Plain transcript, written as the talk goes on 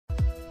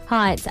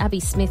Hi, it's Abby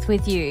Smith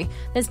with you.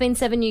 There's been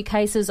 7 new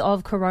cases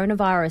of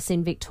coronavirus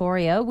in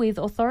Victoria, with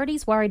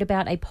authorities worried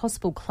about a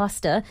possible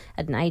cluster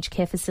at an aged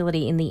care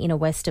facility in the inner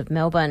west of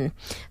Melbourne.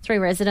 3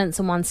 residents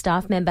and 1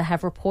 staff member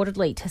have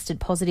reportedly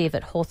tested positive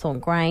at Hawthorn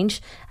Grange.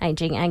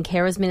 Ageing and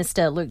Carers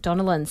Minister Luke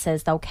Donnellan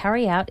says they'll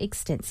carry out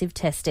extensive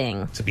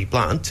testing. To be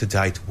blunt, to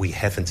date we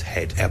haven't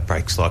had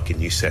outbreaks like in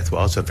New South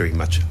Wales. I very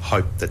much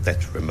hope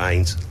that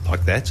remains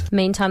like that.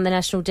 Meantime, the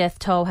national death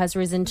toll has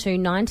risen to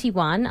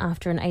 91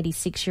 after an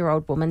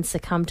 86-year-old woman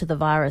succumbed to the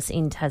virus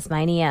in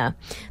Tasmania.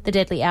 The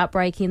deadly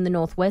outbreak in the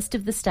northwest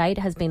of the state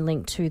has been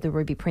linked to the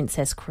Ruby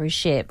Princess cruise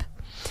ship.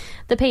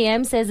 The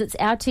PM says it's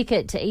our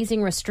ticket to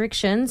easing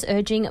restrictions,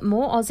 urging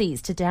more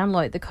Aussies to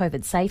download the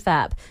COVID Safe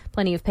app.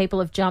 Plenty of people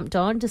have jumped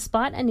on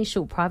despite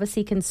initial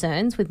privacy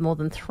concerns, with more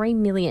than 3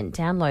 million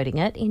downloading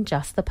it in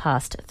just the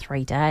past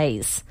 3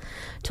 days.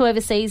 To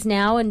overseas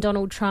now, and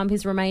Donald Trump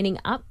is remaining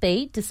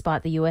upbeat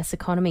despite the US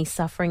economy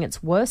suffering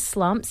its worst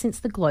slump since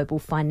the global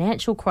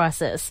financial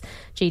crisis.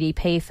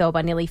 GDP fell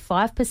by nearly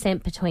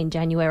 5% between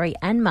January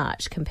and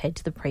March compared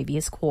to the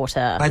previous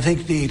quarter. I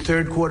think the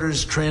third quarter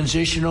is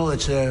transitional.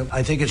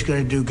 I think it's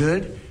going to do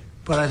good,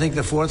 but I think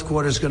the fourth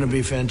quarter is going to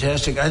be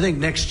fantastic. I think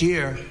next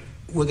year,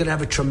 we're going to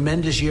have a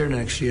tremendous year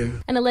next year.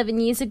 And 11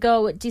 years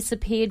ago, it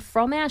disappeared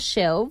from our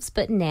shelves,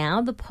 but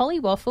now the Polly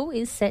Waffle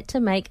is set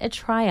to make a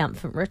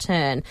triumphant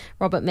return.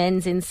 Robert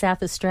Menz in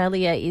South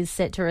Australia is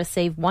set to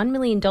receive $1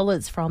 million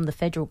from the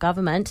federal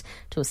government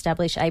to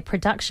establish a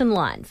production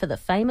line for the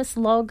famous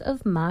log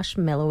of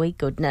marshmallowy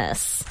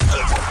goodness.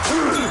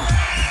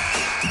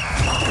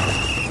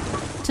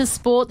 To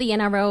sport, the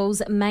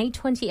NRL's May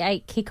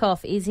 28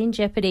 kickoff is in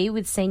jeopardy,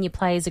 with senior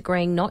players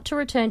agreeing not to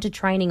return to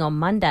training on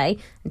Monday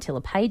until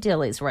a pay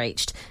deal is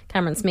reached.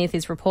 Cameron Smith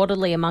is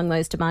reportedly among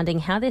those demanding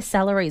how their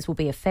salaries will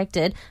be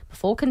affected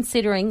before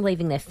considering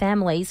leaving their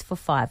families for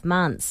 5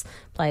 months.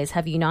 Players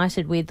have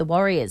united with the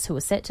Warriors, who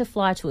are set to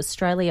fly to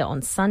Australia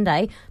on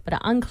Sunday, but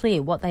are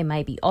unclear what they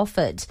may be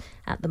offered.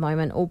 At the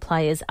moment, all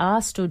players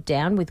are stood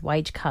down, with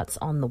wage cuts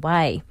on the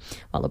way.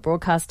 While a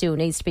broadcast deal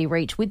needs to be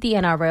reached with the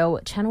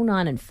NRL, Channel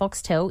 9 and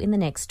Foxtel in the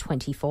next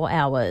 24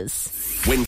 hours.